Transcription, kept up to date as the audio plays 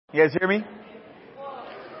You guys hear me?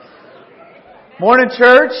 Morning,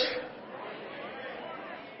 church.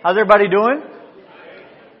 How's everybody doing?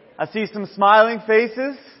 I see some smiling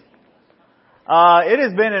faces. It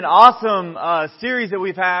has been an awesome series that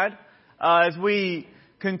we've had as we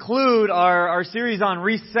conclude our series on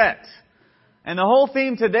reset. And the whole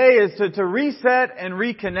theme today is to reset and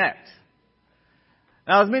reconnect.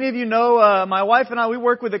 Now, as many of you know, my wife and I, we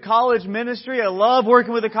work with the college ministry. I love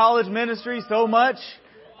working with the college ministry so much.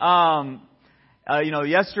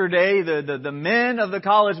 Yesterday, the men of the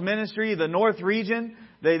college ministry, the North region,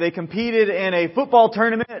 they competed in a football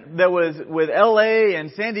tournament that was with LA and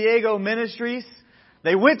San Diego ministries.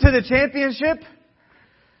 They went to the championship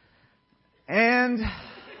and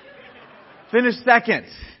finished second.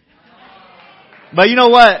 But you know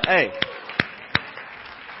what? Hey,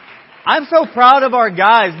 I'm so proud of our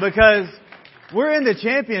guys because we're in the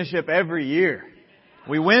championship every year.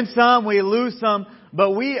 We win some, we lose some,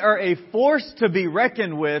 but we are a force to be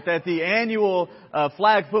reckoned with at the annual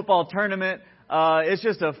flag football tournament. It's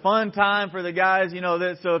just a fun time for the guys,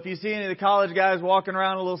 so if you see any of the college guys walking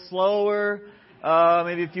around a little slower,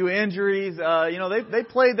 maybe a few injuries, they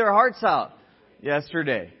played their hearts out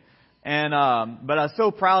yesterday. And, but I was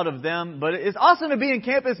so proud of them. But it's awesome to be in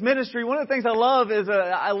campus ministry. One of the things I love is,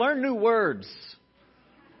 I learn new words.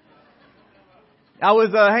 I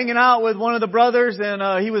was, hanging out with one of the brothers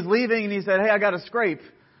and, he was leaving and he said, "Hey, I got a scrape."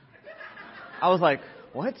 I was like,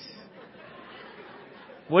 "What?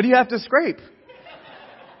 What do you have to scrape?"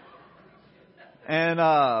 And,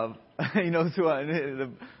 the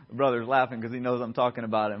brother's laughing because he knows I'm talking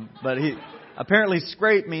about him. But apparently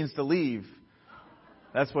scrape means to leave.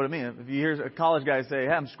 That's what it means. If you hear a college guy say,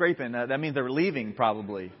 "Hey, I'm scraping," that means they're leaving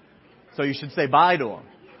probably. So you should say bye to them.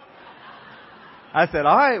 I said,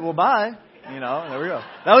 "All right, well, bye." There we go.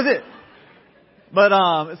 That was it. But,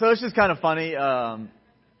 so it's just kind of funny. When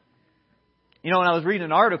I was reading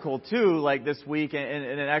an article too, like this week, and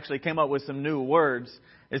it actually came up with some new words.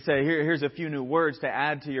 It said, here's a few new words to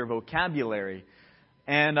add to your vocabulary.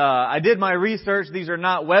 And, I did my research. These are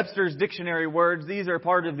not Webster's dictionary words. These are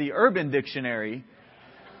part of the Urban Dictionary.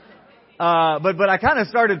 But I kind of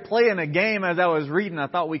started playing a game as I was reading. I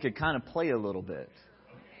thought we could kind of play a little bit.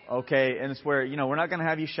 Okay, and it's where, we're not going to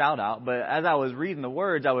have you shout out, but as I was reading the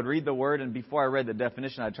words, I would read the word, and before I read the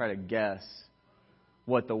definition, I'd try to guess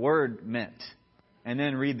what the word meant, and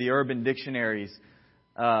then read the Urban Dictionary's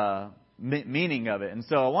meaning of it. And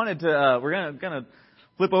so I wanted to, we're going to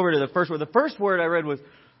flip over to the first word. The first word I read was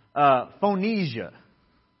phonesia.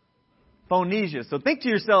 Phonesia. So think to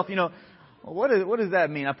yourself, what does that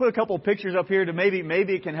mean? I put a couple of pictures up here to maybe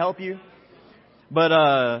it can help you.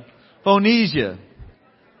 But phonesia.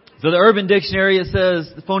 So the Urban Dictionary, it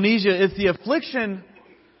says phonesia is the affliction,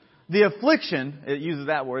 it uses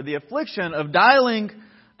that word, the affliction of dialing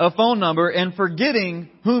a phone number and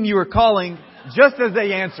forgetting whom you are calling just as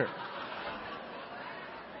they answer.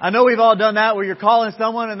 I know we've all done that where you're calling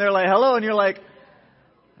someone and they're like, "Hello," and you're like,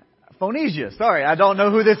 "Phonesia, sorry, I don't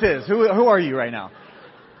know who this is. Who are you right now?"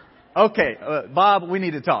 Okay, Bob, we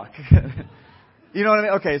need to talk. You know what I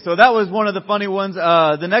mean? Okay, so that was one of the funny ones.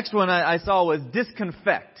 The next one I saw was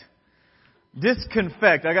disconfect.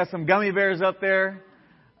 Disconfect. I got some gummy bears up there.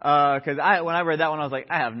 Cause when I read that one, I was like,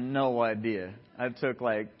 I have no idea. I took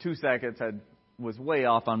like 2 seconds. I was way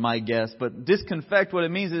off on my guess. But disconfect, what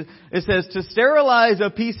it means is, it says to sterilize a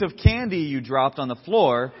piece of candy you dropped on the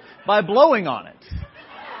floor by blowing on it.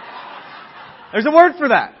 There's a word for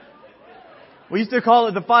that. We used to call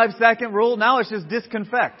it the 5-second rule. Now it's just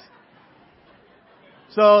disconfect.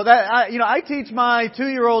 So that, I teach my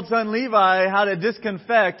 2-year-old son Levi how to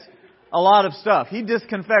disconfect a lot of stuff. He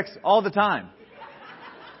disconfects all the time.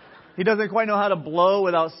 He doesn't quite know how to blow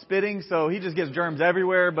without spitting, so he just gets germs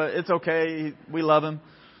everywhere, but it's okay. We love him.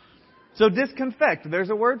 So disconfect, there's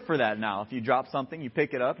a word for that now. If you drop something, you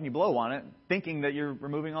pick it up and you blow on it, thinking that you're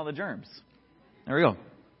removing all the germs. There we go.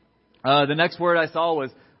 The next word I saw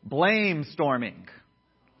was blame-storming.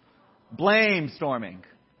 Blame-storming.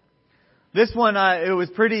 This one, it was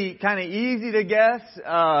pretty kind of easy to guess.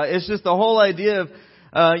 It's just the whole idea of,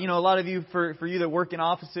 a lot of you, for you that work in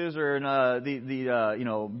offices or in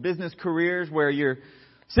the business careers where you're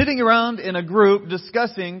sitting around in a group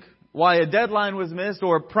discussing why a deadline was missed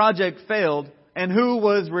or a project failed and who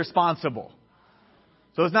was responsible.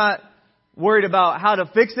 So it's not worried about how to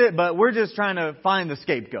fix it, but we're just trying to find the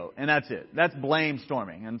scapegoat, and that's it. That's blame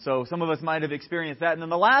storming. And so some of us might have experienced that. And then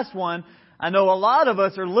the last one, I know a lot of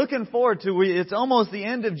us are looking forward to. It's almost the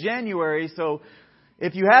end of January, so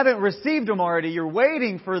if you haven't received them already, you're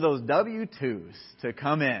waiting for those W-2s to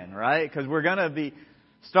come in, right? Because we're going to be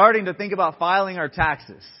starting to think about filing our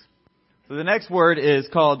taxes. So the next word is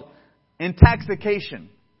called intoxication.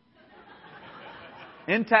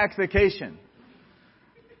 Intoxication.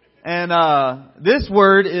 And this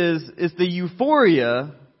word is the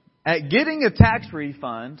euphoria at getting a tax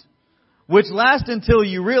refund, which lasts until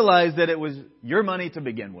you realize that it was your money to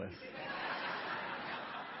begin with.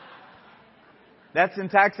 That's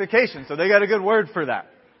intoxication. So they got a good word for that.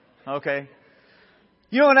 Okay.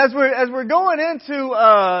 And as we're going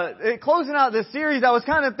into closing out this series, I was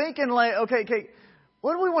kind of thinking like, okay,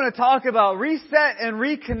 what do we want to talk about? Reset and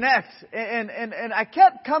reconnect. And I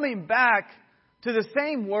kept coming back to the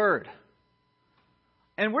same word.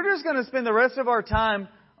 And we're just going to spend the rest of our time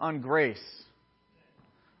on grace.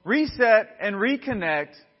 Reset and reconnect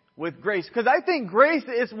with grace. Because I think grace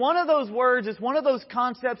is one of those words, it's one of those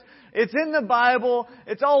concepts. It's in the Bible.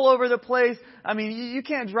 It's all over the place. I mean, you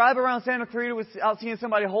can't drive around Santa Clarita without seeing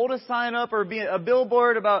somebody hold a sign up or be a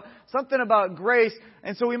billboard about something about grace.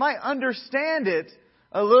 And so we might understand it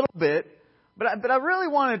a little bit. But I really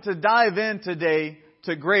wanted to dive in today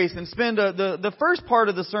to grace and spend the first part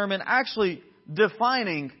of the sermon actually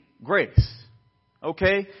defining grace.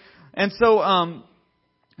 Okay? And so,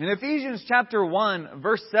 in Ephesians chapter 1,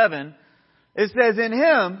 verse 7, it says, in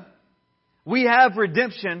Him we have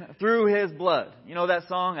redemption through His blood. You know that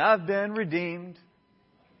song? I've been redeemed.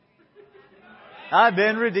 I've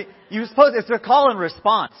been redeemed. It's a call and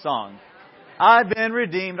response song. I've been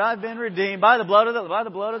redeemed. I've been redeemed by the blood of the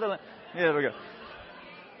Lamb. Yeah, there we go.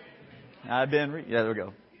 Yeah, there we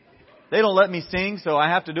go. They don't let me sing, so I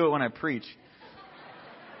have to do it when I preach.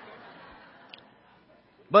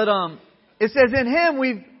 But it says, in Him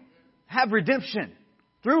we have redemption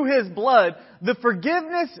through His blood, the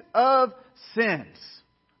forgiveness of sins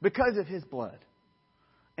because of His blood,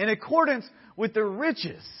 in accordance with the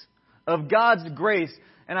riches of God's grace.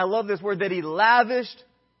 And I love this word, that He lavished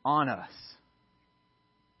on us.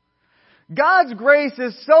 God's grace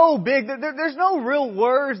is so big that there's no real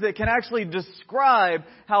words that can actually describe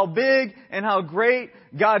how big and how great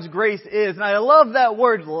God's grace is. And I love that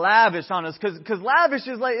word lavish on us because lavish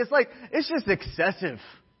is it's just excessive.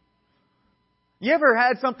 You ever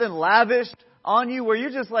had something lavished on you where you're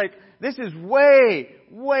just like, this is way,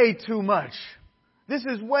 way too much. This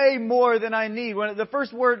is way more than I need. The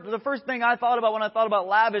first thing I thought about when I thought about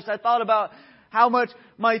lavish, I thought about how much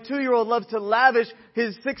my 2-year-old loves to lavish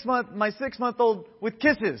my 6-month-old with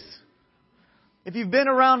kisses. If you've been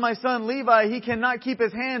around my son Levi, he cannot keep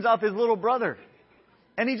his hands off his little brother.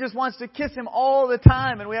 And he just wants to kiss him all the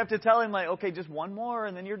time. And we have to tell him like, okay, just one more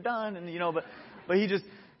and then you're done. And but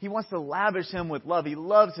he wants to lavish him with love. He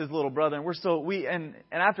loves his little brother. And and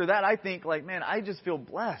after that, I think like, man, I just feel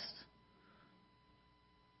blessed.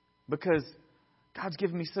 Because God's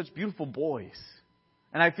given me such beautiful boys.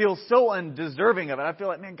 And I feel so undeserving of it. I feel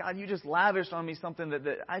like, man, God, you just lavished on me something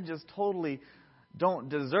that I just totally don't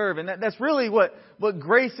deserve. And that's really what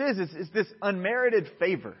grace is. It's this unmerited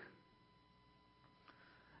favor.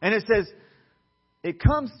 And it says, it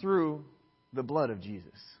comes through the blood of Jesus.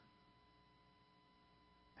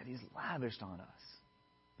 That He's lavished on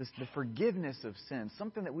us. The forgiveness of sins.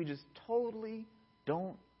 Something that we just totally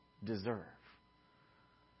don't deserve.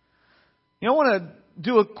 I want to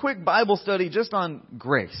do a quick Bible study just on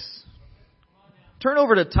grace. Turn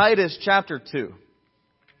over to Titus chapter 2.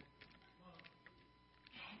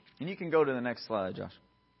 And you can go to the next slide, Josh.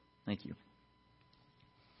 Thank you.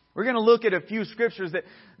 We're going to look at a few scriptures that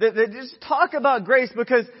just talk about grace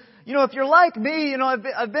because, if you're like me,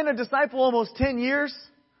 I've been a disciple almost 10 years.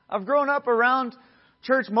 I've grown up around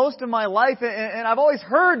church most of my life and I've always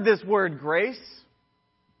heard this word grace.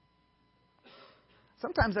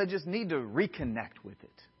 Sometimes I just need to reconnect with it.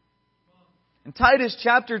 In Titus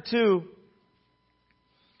chapter 2,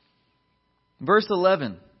 verse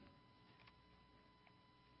 11,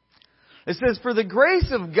 it says, for the grace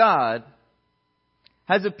of God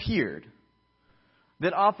has appeared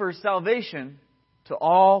that offers salvation to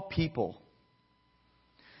all people.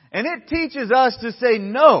 And it teaches us to say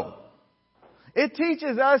no. It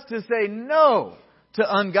teaches us to say no to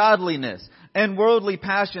ungodliness and worldly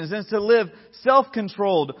passions, and to live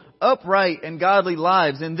self-controlled, upright, and godly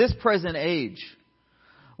lives in this present age,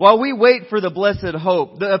 while we wait for the blessed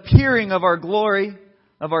hope, the appearing of our glory,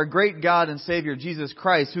 of our great God and Savior Jesus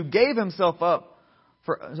Christ, who gave Himself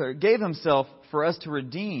for us to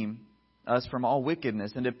redeem us from all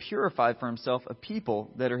wickedness and to purify for Himself a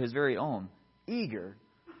people that are His very own, eager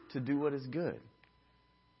to do what is good.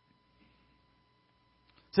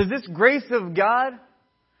 So this grace of God,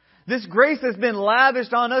 this grace has been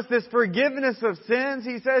lavished on us, this forgiveness of sins,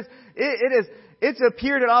 He says, it's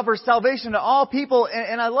appeared, it offers salvation to all people.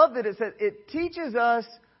 And I love that it says it teaches us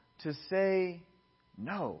to say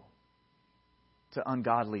no. to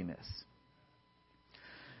ungodliness.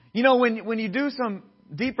 You know, when you do some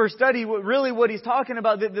deeper study, what he's talking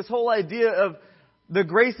about, this whole idea of the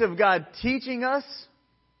grace of God teaching us,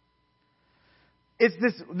 it's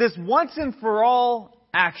this once and for all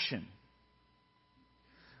action.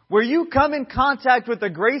 Where you come in contact with the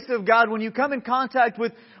grace of God, when you come in contact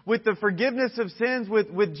with the forgiveness of sins,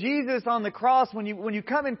 with Jesus on the cross, when you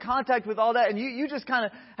come in contact with all that, and you just kind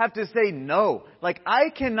of have to say no. Like, I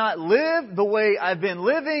cannot live the way I've been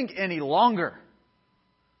living any longer.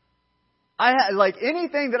 Like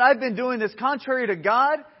anything that I've been doing that's contrary to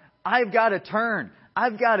God, I've got to turn.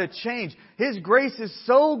 I've got to change. His grace is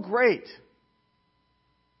so great.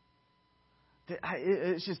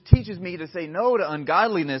 It just teaches me to say no to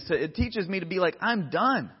ungodliness. It teaches me to be like, I'm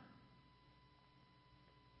done.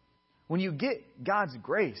 When you get God's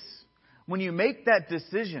grace, when you make that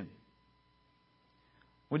decision,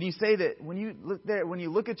 when you say that, when you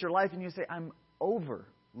look at your life and you say, I'm over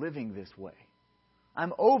living this way.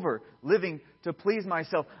 I'm over living to please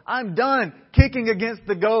myself. I'm done kicking against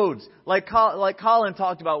the goads, like Colin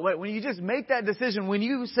talked about. When you just make that decision, when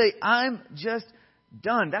you say, I'm just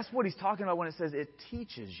done, that's what he's talking about when it says it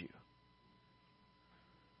teaches you.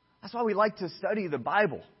 That's why we like to study the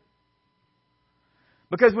Bible.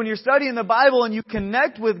 Because when you're studying the Bible and you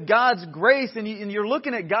connect with God's grace and you're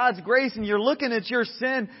looking at God's grace and you're looking at your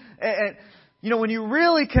sin, and you know, when you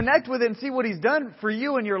really connect with it and see what He's done for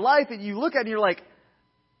you in your life, and you look at it and you're like,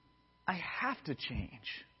 I have to change.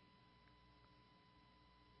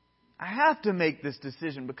 I have to make this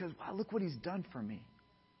decision because, wow, look what He's done for me.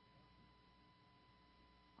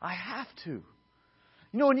 I have to. You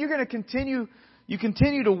know, and you're going to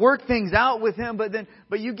continue to work things out with Him,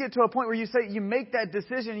 but you get to a point where you make that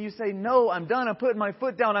decision and you say, no, I'm done. I'm putting my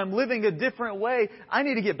foot down. I'm living a different way. I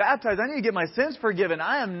need to get baptized. I need to get my sins forgiven.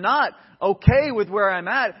 I am not okay with where I'm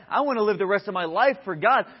at. I want to live the rest of my life for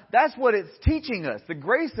God. That's what it's teaching us. The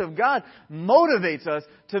grace of God motivates us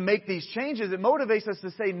to make these changes. It motivates us to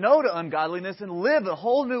say no to ungodliness and live a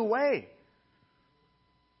whole new way.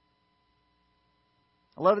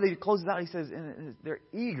 I love that he closes out. He says, they're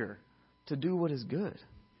eager to do what is good.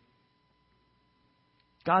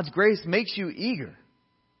 God's grace makes you eager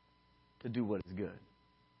to do what is good.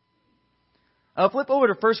 Flip over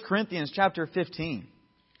to 1 Corinthians chapter 15.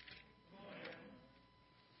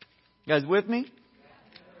 You guys with me?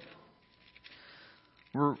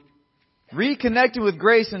 We're reconnected with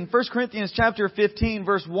grace in 1 Corinthians chapter 15,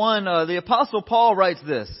 verse 1. The Apostle Paul writes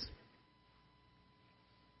this.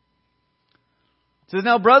 It says,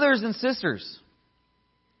 now, brothers and sisters,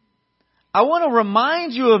 I want to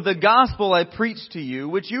remind you of the gospel I preached to you,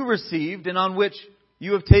 which you received and on which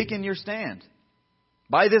you have taken your stand.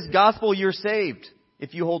 By this gospel you're saved,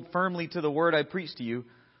 if you hold firmly to the word I preached to you.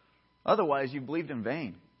 Otherwise you believed in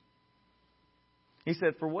vain. He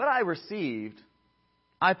said, for what I received,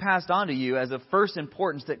 I passed on to you as of first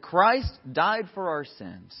importance, that Christ died for our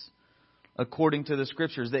sins, according to the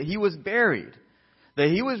Scriptures, that He was buried, that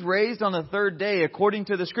He was raised on the third day according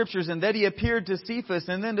to the Scriptures, and that He appeared to Cephas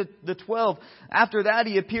and then to the 12. After that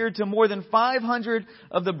He appeared to more than 500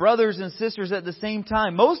 of the brothers and sisters at the same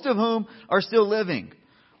time, most of whom are still living,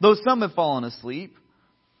 though some have fallen asleep.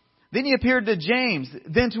 Then He appeared to James,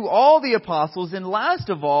 then to all the apostles, and last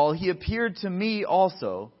of all He appeared to me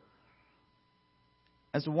also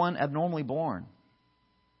as one abnormally born.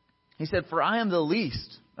 He said, for I am the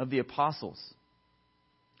least of the apostles.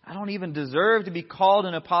 I don't even deserve to be called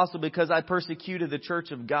an apostle because I persecuted the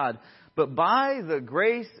church of God. But by the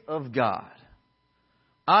grace of God,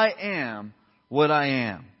 I am what I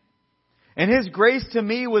am. And His grace to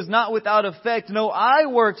me was not without effect. No, I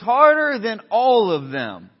worked harder than all of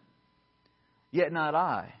them. Yet not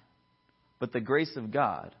I, but the grace of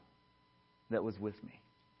God that was with me.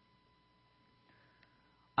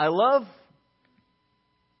 I love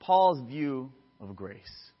Paul's view of grace.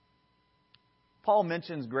 Paul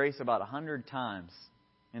mentions grace about 100 times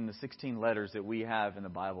in the 16 letters that we have in the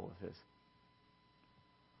Bible of his.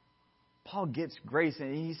 Paul gets grace,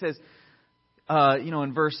 and he says,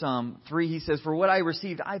 in verse 3, he says, for what I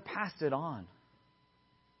received, I passed it on.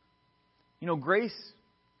 You know, grace,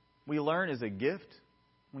 we learn, is a gift.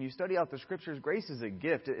 When you study out the Scriptures, grace is a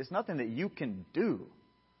gift. It's nothing that you can do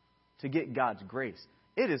to get God's grace.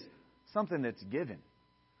 It is something that's given.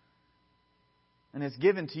 And it's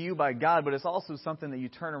given to you by God, but it's also something that you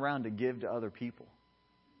turn around to give to other people.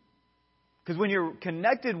 Because when you're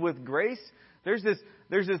connected with grace, there's this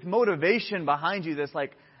motivation behind you that's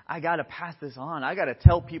like, I got to pass this on. I got to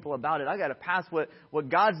tell people about it. I got to pass what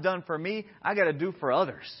God's done for me, I got to do for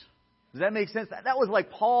others. Does that make sense? That was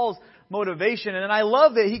like Paul's motivation. And I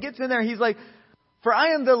love that he gets in there and he's like, For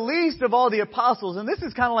I am the least of all the apostles. And this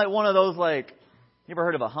is kind of like one of those, like, you ever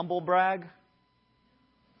heard of a humble brag?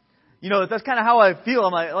 You know, that's kind of how I feel.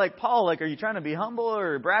 I'm like, Paul, like, are you trying to be humble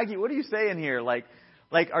or braggy? What are you saying here? Like,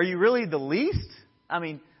 are you really the least? I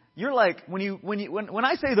mean, you're like, when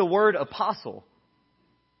I say the word apostle,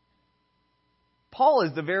 Paul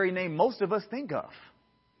is the very name most of us think of.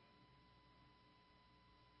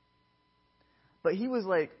 But he was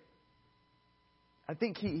like, I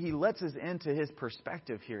think he lets us into his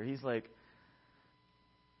perspective here. He's like,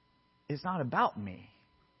 it's not about me.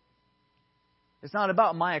 It's not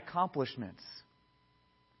about my accomplishments.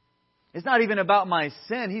 It's not even about my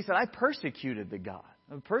sin. He said, I persecuted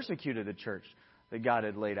the church that God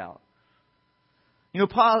had laid out. You know,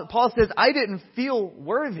 Paul says, I didn't feel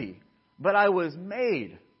worthy, but I was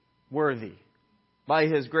made worthy by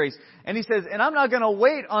His grace. And he says, and I'm not going to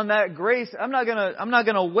wait on that grace. I'm not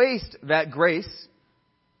going to waste that grace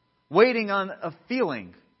waiting on a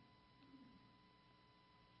feeling.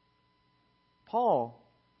 Paul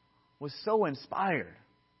was so inspired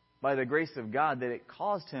by the grace of God that it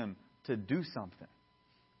caused him to do something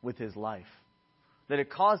with his life. That it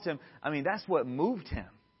caused him, that's what moved him.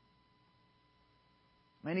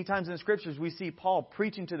 Many times in the Scriptures we see Paul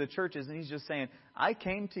preaching to the churches and he's just saying, I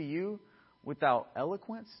came to you without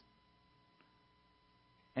eloquence.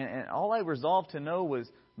 And all I resolved to know was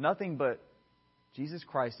nothing but Jesus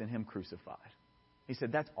Christ and Him crucified. He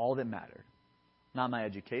said, that's all that mattered. Not my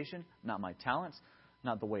education, not my talents,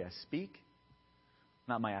 not the way I speak,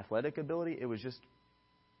 not my athletic ability. It was just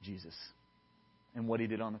Jesus and what He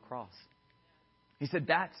did on the cross. He said,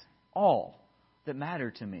 that's all that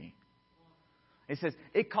mattered to me. He says,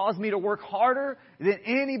 it caused me to work harder than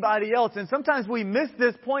anybody else. And sometimes we miss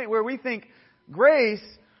this point where we think grace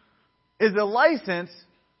is a license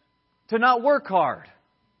to not work hard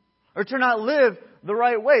or to not live the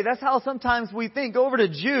right way. That's how sometimes we think. Go over to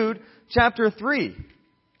Jude chapter 3.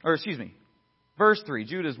 Verse 3.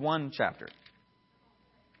 Jude is one chapter.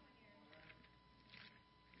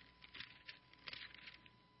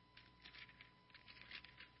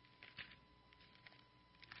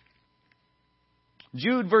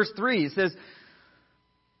 Jude verse 3 says,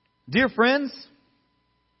 Dear friends,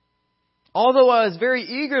 although I was very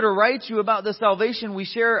eager to write you about the salvation we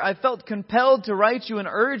share, I felt compelled to write you and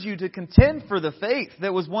urge you to contend for the faith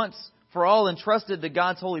that was once for all entrusted to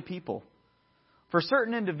God's holy people. For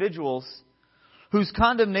certain individuals whose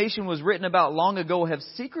condemnation was written about long ago have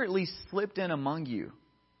secretly slipped in among you.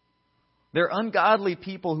 They're ungodly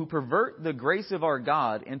people who pervert the grace of our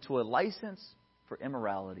God into a license for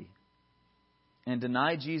immorality and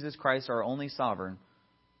deny Jesus Christ, our only sovereign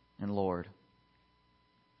and Lord.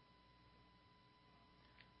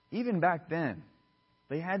 Even back then,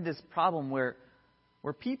 they had this problem where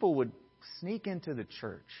people would sneak into the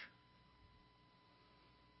church.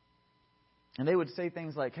 And they would say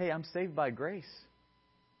things like, hey, I'm saved by grace,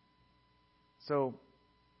 so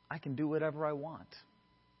I can do whatever I want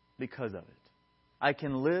because of it. I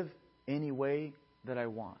can live any way that I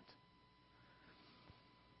want.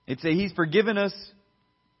 It'd say He's forgiven us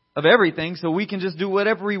of everything, so we can just do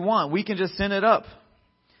whatever we want. We can just sin it up.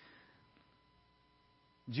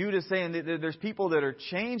 Jude is saying that there's people that are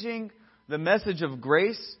changing the message of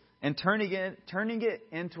grace and turning it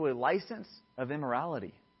into a license of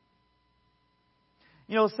immorality.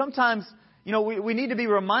 You know, sometimes, we need to be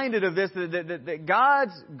reminded of this, that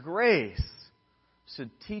God's grace should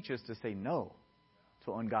teach us to say no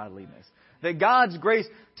to ungodliness. That God's grace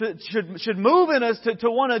should move in us to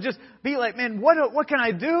want to just be like, man, what can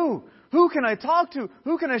I do? Who can I talk to?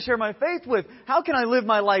 Who can I share my faith with? How can I live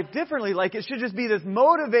my life differently? Like it should just be this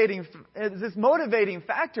motivating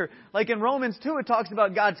factor. Like in Romans 2, it talks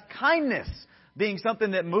about God's kindness being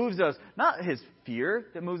something that moves us. Not His fear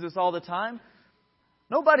that moves us all the time.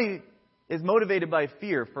 Nobody is motivated by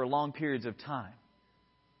fear for long periods of time.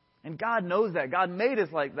 And God knows that. God made us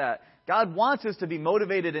like that. God wants us to be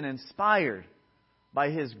motivated and inspired by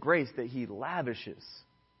His grace that He lavishes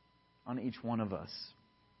on each one of us.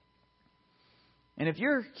 And if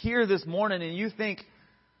you're here this morning and you think,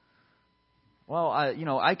 well,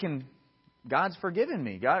 God's forgiven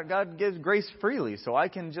me. God gives grace freely, so I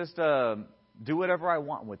can just do whatever I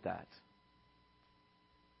want with that.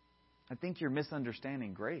 I think you're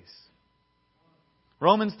misunderstanding grace.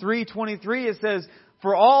 Romans 3:23, it says,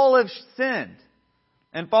 For all have sinned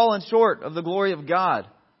and fallen short of the glory of God.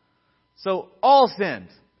 So all sinned.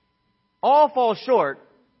 All fall short.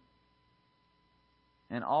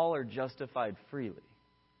 And all are justified freely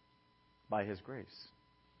by His grace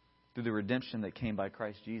through the redemption that came by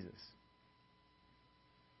Christ Jesus.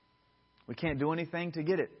 We can't do anything to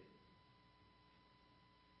get it.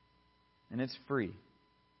 And it's free.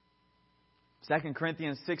 2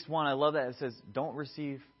 Corinthians 6:1, I love that. It says, don't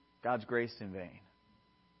receive God's grace in vain.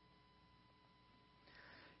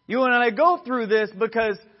 You know, and I go through this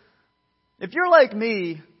because if you're like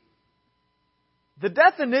me, the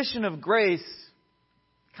definition of grace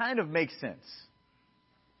kind of makes sense.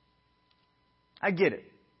 I get it.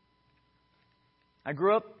 I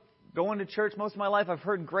grew up going to church most of my life. I've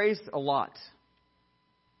heard grace a lot.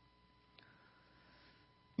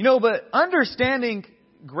 You know, but understanding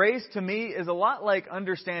grace to me is a lot like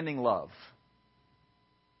understanding love.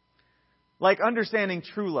 Like understanding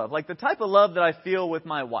true love. Like the type of love that I feel with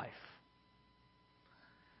my wife.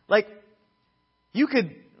 Like,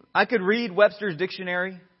 I could read Webster's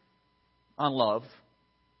dictionary on love,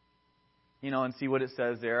 you know, and see what it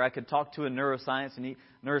says there. I could talk to a neuroscientist, and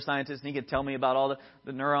he could tell me about all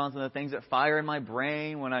the neurons and the things that fire in my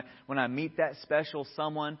brain when I meet that special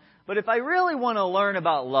someone. But if I really want to learn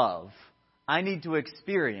about love, I need to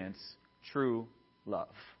experience true love.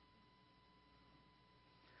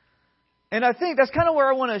 And I think that's kind of where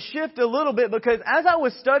I want to shift a little bit, because as I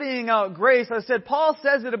was studying out grace, I said Paul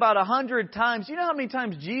says it about 100 times. You know how many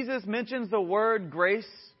times Jesus mentions the word grace?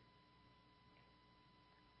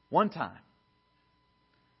 One time.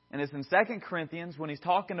 And it's in 2 Corinthians when he's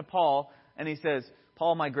talking to Paul, and he says,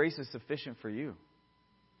 Paul, my grace is sufficient for you.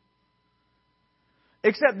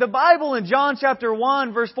 Except the Bible in John chapter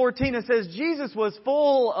 1 verse 14, it says Jesus was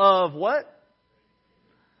full of what?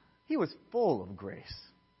 He was full of grace.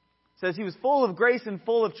 It says he was full of grace and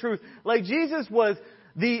full of truth. Like Jesus was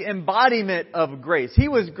the embodiment of grace. He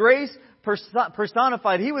was grace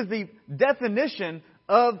personified. He was the definition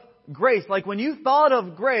of grace. Like when you thought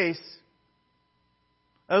of grace,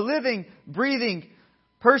 a living, breathing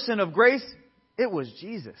person of grace, it was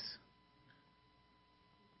Jesus.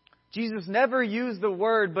 Jesus never used the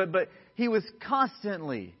word, but he was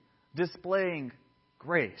constantly displaying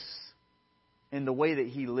grace in the way that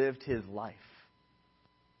he lived his life.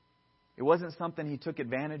 It wasn't something he took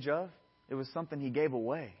advantage of. It was something he gave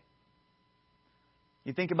away.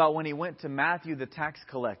 You think about when he went to Matthew, the tax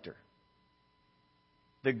collector.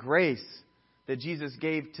 The grace that Jesus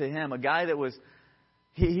gave to him. A guy that was,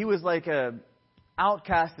 he was like a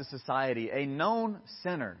outcast of society. A known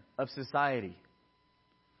sinner of society.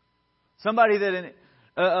 Somebody that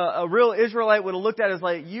a real Israelite would have looked at as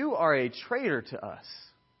like, you are a traitor to us.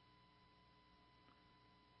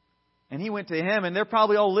 And he went to him, and they're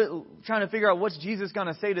probably all trying to figure out what's Jesus going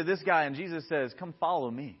to say to this guy. And Jesus says, come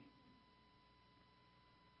follow me.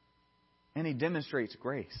 And he demonstrates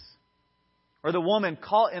grace. Or the woman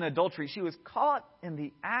caught in adultery. She was caught in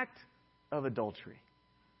the act of adultery.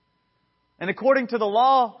 And according to the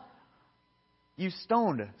law, you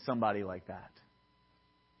stoned somebody like that.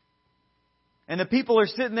 And the people are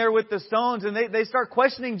sitting there with the stones, and they start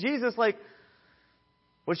questioning Jesus like,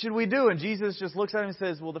 what should we do? And Jesus just looks at him and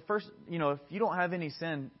says, well, the first, if you don't have any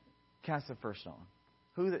sin, cast the first stone.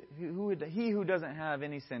 He who doesn't have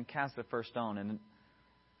any sin, cast the first stone. And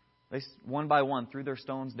they, one by one, threw their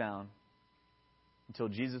stones down until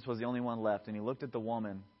Jesus was the only one left. And he looked at the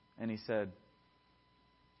woman and he said,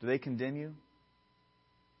 do they condemn you?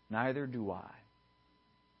 Neither do I.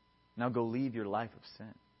 Now go leave your life of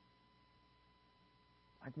sin.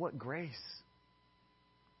 Like, what grace?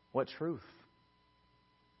 What truth?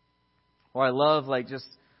 Or I love, like, just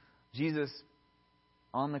Jesus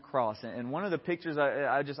on the cross. And one of the pictures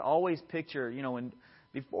I just always picture, when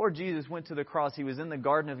before Jesus went to the cross, he was in the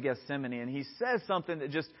Garden of Gethsemane, and he says something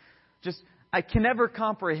that just I can never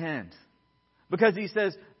comprehend. Because he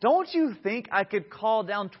says, don't you think I could call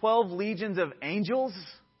down 12 legions of angels?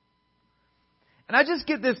 And I just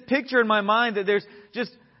get this picture in my mind that there's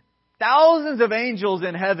just thousands of angels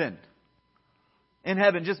in heaven,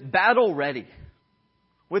 just battle ready.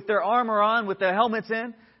 With their armor on, with their helmets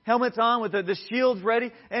on, with the shields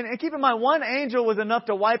ready. And keep in mind, one angel was enough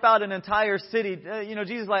to wipe out an entire city.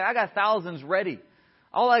 Jesus is like, I got thousands ready.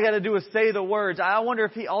 All I got to do is say the words. I wonder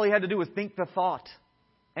if all he had to do was think the thought.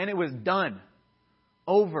 And it was done.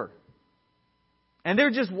 Over. And they're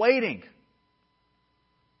just waiting.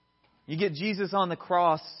 You get Jesus on the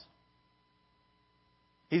cross.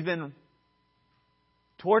 He's been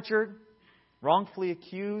tortured, wrongfully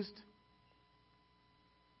accused,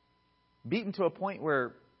 beaten to a point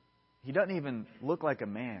where he doesn't even look like a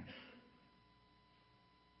man.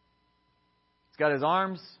 He's got his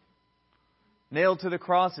arms nailed to the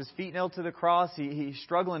cross, his feet nailed to the cross. He's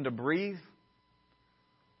struggling to breathe.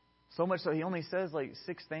 So much so he only says like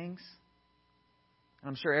 6 things. And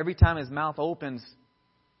I'm sure every time his mouth opens,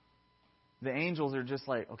 the angels are just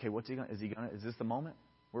like, okay, what's he going to, is this the moment?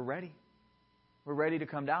 We're ready. We're ready to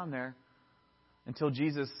come down there until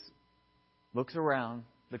Jesus looks around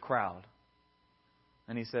the crowd,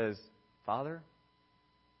 and he says, Father,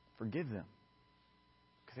 forgive them,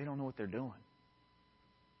 because they don't know what they're doing.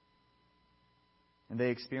 And they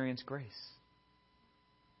experience grace.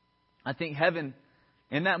 I think heaven,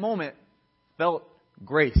 in that moment, felt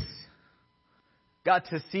grace. Got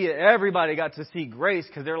to see it. Everybody got to see grace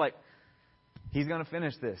because they're like, He's going to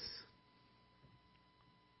finish this.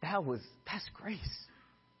 That's grace.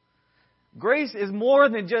 Grace is more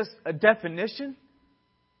than just a definition.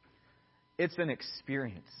 It's an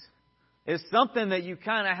experience. It's something that you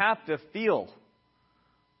kind of have to feel.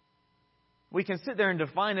 We can sit there and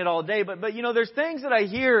define it all day, but there's things that I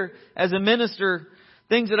hear as a minister,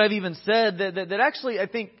 things that I've even said that actually I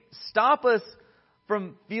think stop us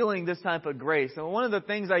from feeling this type of grace. And one of the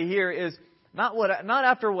things I hear is not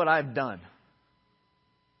after what I've done.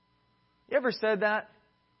 You ever said that?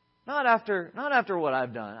 Not after what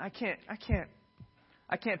I've done. I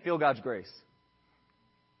can't feel God's grace.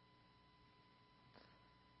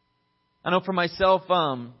 I know for myself, if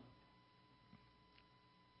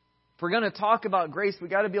we're going to talk about grace, we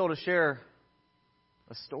got to be able to share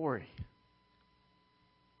a story.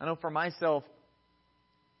 I know for myself,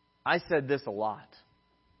 I said this a lot.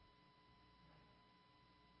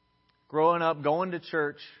 Growing up, going to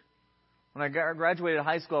church, when I graduated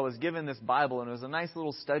high school, I was given this Bible, and it was a nice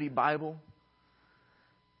little study Bible.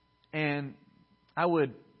 And I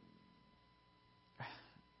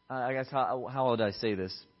guess, how would I say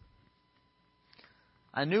this?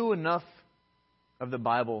 I knew enough of the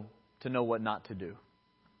Bible to know what not to do.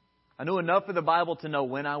 I knew enough of the Bible to know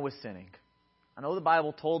when I was sinning. I know the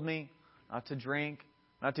Bible told me not to drink,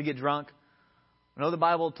 not to get drunk. I know the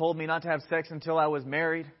Bible told me not to have sex until I was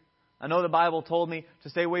married. I know the Bible told me to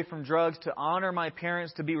stay away from drugs, to honor my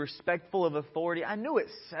parents, to be respectful of authority. I knew it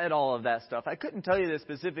said all of that stuff. I couldn't tell you the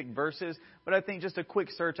specific verses, but I think just a quick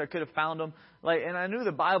search, I could have found them. And I knew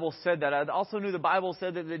the Bible said that. I also knew the Bible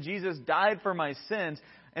said that Jesus died for my sins.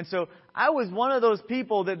 And so I was one of those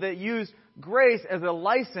people that used grace as a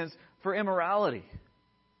license for immorality.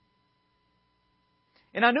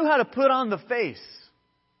 And I knew how to put on the face.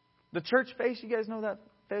 The church face, you guys know that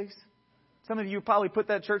face? Some of you probably put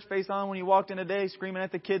that church face on when you walked in today, screaming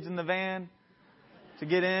at the kids in the van to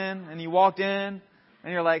get in. And you walked in, and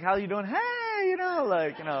you're like, how are you doing? Hey, it's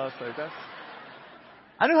like that.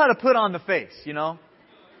 I knew how to put on the face,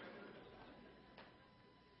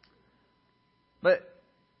 But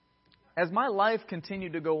as my life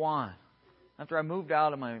continued to go on, after I moved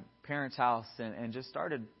out of my parents' house and just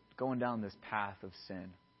started going down this path of sin,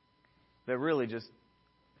 that really just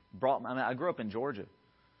brought me. I grew up in Georgia.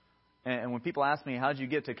 And when people ask me, how'd you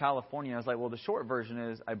get to California? I was like, well, the short version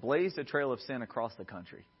is I blazed a trail of sin across the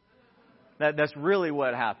country. That's really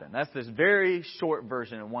what happened. That's this very short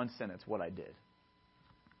version in one sentence, what I did.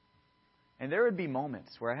 And there would be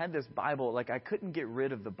moments where I had this Bible, like I couldn't get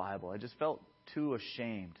rid of the Bible. I just felt too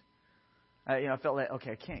ashamed. I felt like, okay,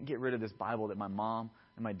 I can't get rid of this Bible that my mom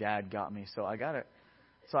and my dad got me. So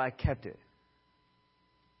I kept it.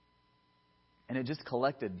 And it just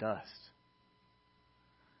collected dust.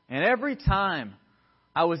 And every time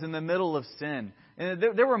I was in the middle of sin, and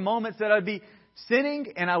there were moments that I'd be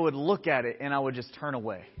sinning and I would look at it and I would just turn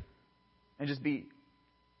away and just be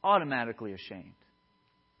automatically ashamed.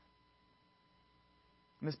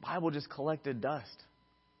 And this Bible just collected dust.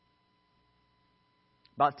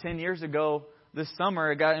 About 10 years ago, this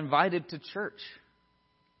summer, I got invited to church.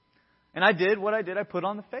 And I did what I did. I put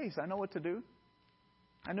on the face. I know what to do.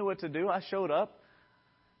 I showed up.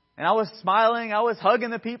 And I was smiling. I was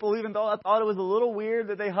hugging the people, even though I thought it was a little weird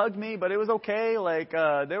that they hugged me, but it was okay.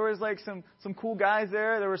 There was some cool guys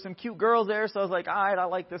there. There were some cute girls there. So I was like, all right, I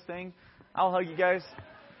like this thing. I'll hug you guys.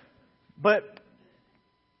 But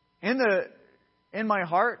in my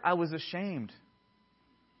heart, I was ashamed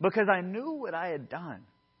because I knew what I had done.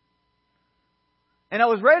 And I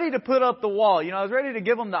was ready to put up the wall. I was ready to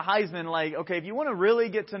give them the Heisman. Okay, if you want to really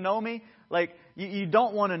get to know me, you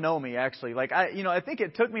don't want to know me, actually. I think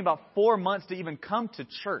it took me about 4 months to even come to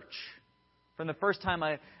church from the first time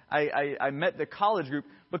I met the college group,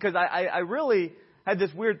 because I really had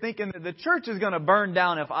this weird thinking that the church is going to burn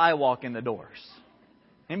down if I walk in the doors.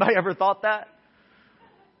 Anybody ever thought that?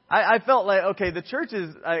 I felt like, okay, the church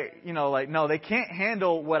is, no, they can't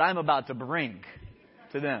handle what I'm about to bring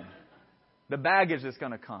to them. The baggage that's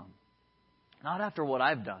going to come. Not after what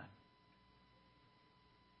I've done.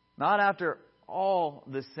 Not after all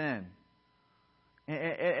the sin.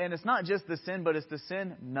 And it's not just the sin, but it's the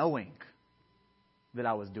sin knowing that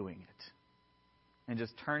I was doing it. And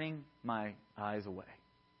just turning my eyes away.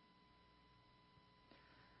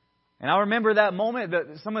 And I remember that moment,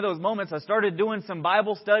 some of those moments, I started doing some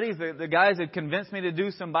Bible studies. The guys had convinced me to do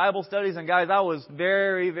some Bible studies. And guys, I was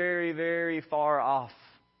very, very, very far off.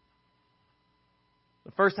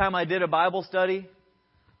 The first time I did a Bible study,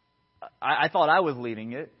 I thought I was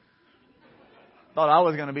leading it. Thought I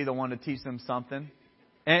was going to be the one to teach them something.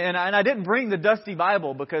 And I didn't bring the dusty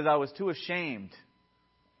Bible because I was too ashamed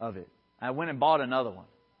of it. I went and bought another one.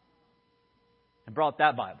 And brought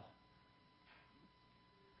that Bible.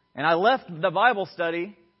 And I left the Bible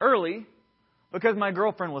study early because my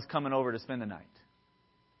girlfriend was coming over to spend the night.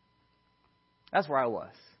 That's where I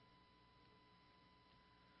was.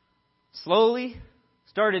 Slowly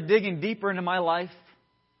started digging deeper into my life.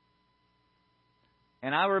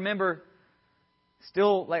 And I remember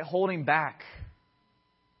still like holding back.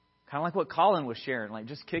 Kind of like what Colin was sharing, like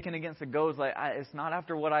just kicking against the goads, like it's not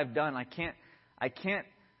after what I've done. I can't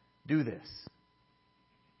do this.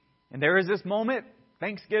 And there is this moment,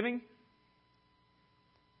 Thanksgiving,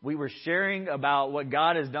 we were sharing about what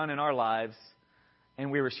God has done in our lives, and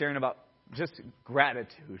we were sharing about just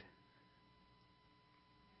gratitude.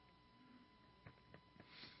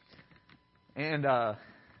 And,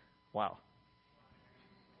 wow.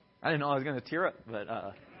 I didn't know I was going to tear up,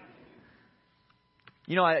 but,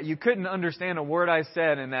 you couldn't understand a word I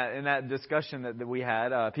said in that discussion that we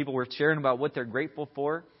had. People were sharing about what they're grateful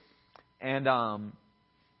for. And,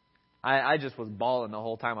 I just was bawling the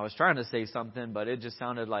whole time. I was trying to say something, but it just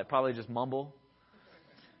sounded like probably just mumble.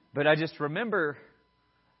 But I just remember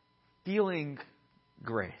feeling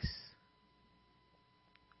grace.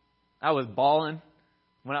 I was bawling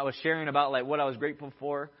when I was sharing about like what I was grateful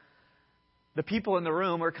for. The people in the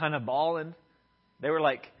room were kind of bawling. They were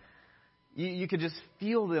like, you could just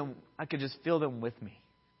feel them. I could just feel them with me.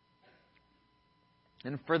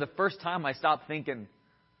 And for the first time, I stopped thinking,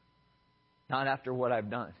 not after what I've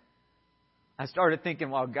done. I started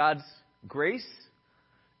thinking, wow, God's grace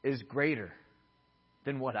is greater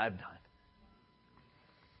than what I've done.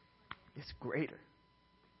 It's greater.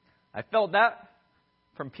 I felt that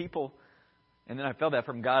from people, and then I felt that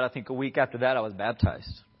from God. I think a week after that, I was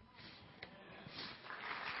baptized.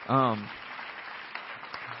 I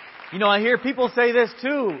hear people say this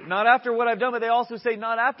too, not after what I've done, but they also say,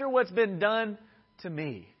 not after what's been done to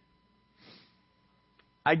me.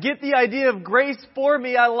 I get the idea of grace for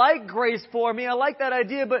me. I like grace for me. I like that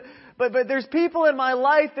idea, but there's people in my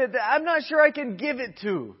life that I'm not sure I can give it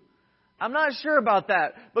to. I'm not sure about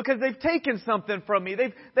that because they've taken something from me.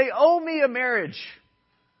 They owe me a marriage.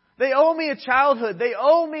 They owe me a childhood. They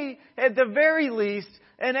owe me, at the very least,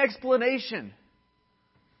 an explanation.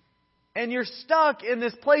 And you're stuck in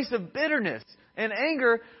this place of bitterness and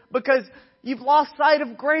anger because you've lost sight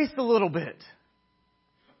of grace a little bit.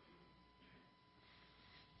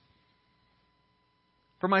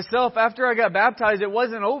 For myself, after I got baptized, it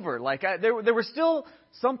wasn't over. There was still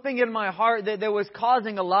something in my heart that was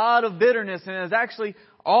causing a lot of bitterness, and it was actually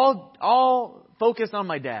all focused on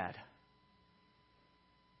my dad.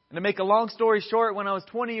 And to make a long story short, when I was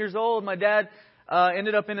 20 years old, my dad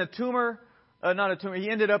ended up in a tumor. He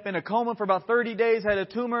ended up in a coma for about 30 days, had a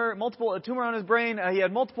tumor on his brain. He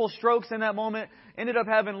had multiple strokes in that moment, ended up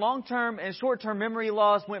having long-term and short-term memory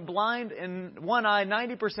loss, went blind in one eye,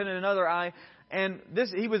 90% in another eye. And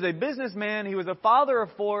he was a businessman, he was a father of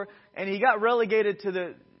 4, and he got relegated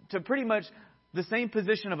to pretty much the same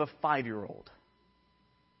position of a 5-year-old.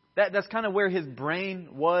 That's kind of where his brain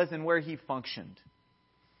was and where he functioned.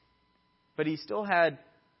 But he still had,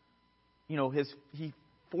 his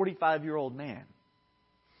 45-year-old man.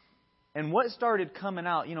 And what started coming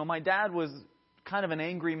out, my dad was kind of an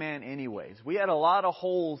angry man anyways. We had a lot of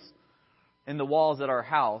holes in the walls at our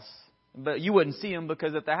house. But you wouldn't see them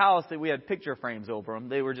because at the house we had picture frames over them.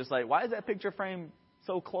 They were just like, why is that picture frame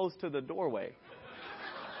so close to the doorway?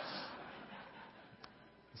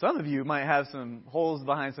 Some of you might have some holes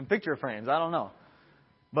behind some picture frames. I don't know.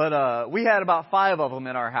 But we had about 5 of them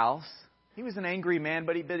in our house. He was an angry man,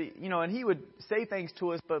 but he would say things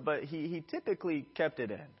to us, but he typically kept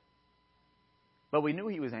it in. But we knew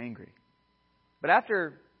he was angry. But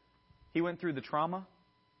after he went through the trauma,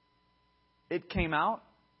 it came out.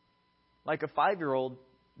 Like a 5-year-old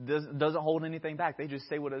doesn't hold anything back. They just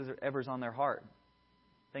say whatever's on their heart.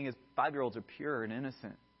 The thing is, 5-year-olds are pure and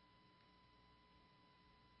innocent.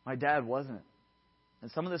 My dad wasn't.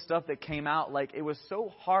 And some of the stuff that came out, it was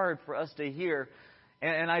so hard for us to hear.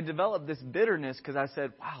 And I developed this bitterness because I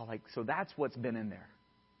said, wow, so that's what's been in there.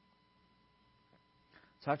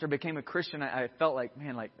 So after I became a Christian, I felt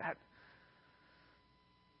that.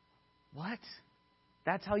 What?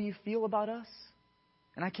 That's how you feel about us?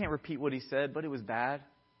 And I can't repeat what he said, but it was bad.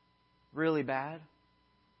 Really bad.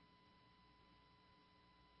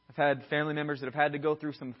 I've had family members that have had to go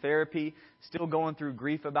through some therapy, still going through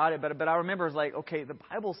grief about it. But I remember it's like, okay, the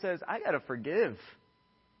Bible says I got to forgive.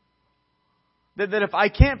 That if I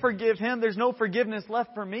can't forgive him, there's no forgiveness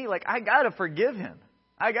left for me. Like, I got to forgive him.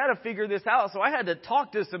 I got to figure this out. So I had to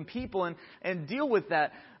talk to some people and deal with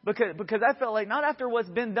that. Because I felt like, not after what's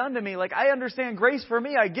been done to me. Like, I understand grace for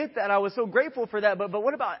me. I get that. I was so grateful for that. But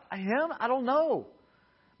what about him? I don't know.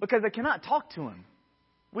 Because I cannot talk to him.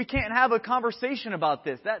 We can't have a conversation about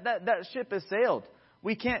this. That ship has sailed.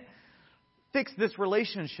 We can't fix this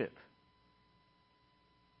relationship.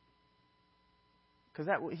 Because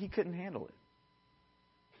he couldn't handle it.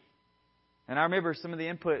 And I remember some of the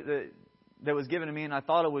input that was given to me, and I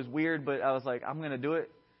thought it was weird, but I was like, I'm going to do it.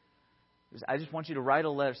 I just want you to write a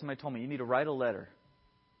letter. Somebody told me, you need to write a letter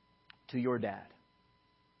to your dad.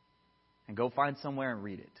 And go find somewhere and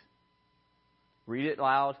read it. Read it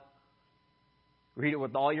loud. Read it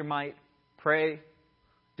with all your might. Pray.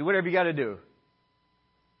 Do whatever you got to do.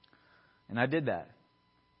 And I did that.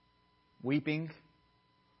 Weeping.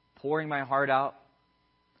 Pouring my heart out.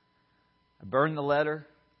 I burned the letter.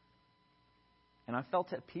 And I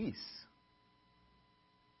felt at peace.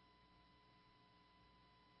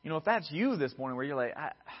 You know, if that's you this morning where you're like,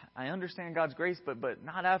 I understand God's grace, but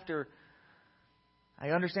not after, I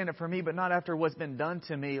understand it for me, but not after what's been done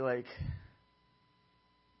to me, like,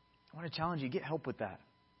 I want to challenge you, get help with that.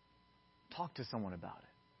 Talk to someone about it.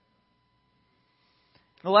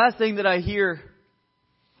 The last thing that I hear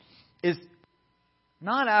is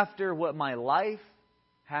not after what my life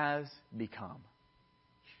has become.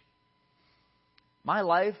 My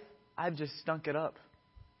life, I've just stunk it up.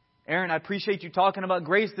 Aaron, I appreciate you talking about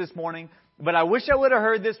grace this morning, but I wish I would have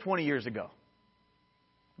heard this 20 years ago.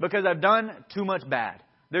 Because I've done too much bad.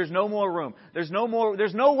 There's no more room. There's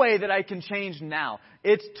no way that I can change now.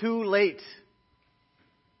 It's too late.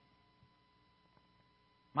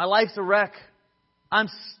 My life's a wreck. I'm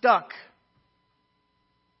stuck.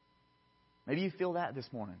 Maybe you feel that this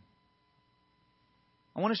morning.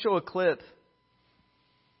 I want to show a clip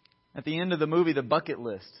at the end of the movie, The Bucket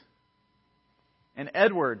List. And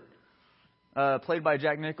Edward, played by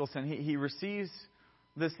Jack Nicholson, he receives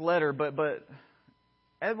this letter, but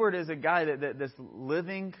Edward is a guy that's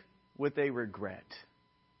living with a regret.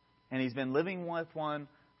 And he's been living with one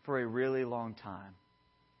for a really long time.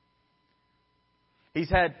 He's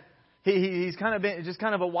kind of been just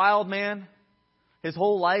kind of a wild man his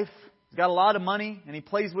whole life. He's got a lot of money and he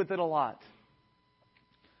plays with it a lot.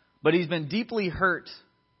 But he's been deeply hurt.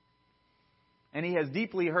 And he has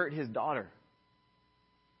deeply hurt his daughter.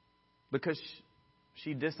 Because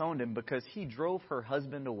she disowned him because he drove her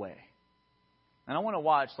husband away. And I want to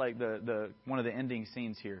watch like the one of the ending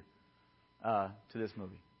scenes here to this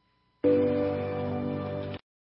movie.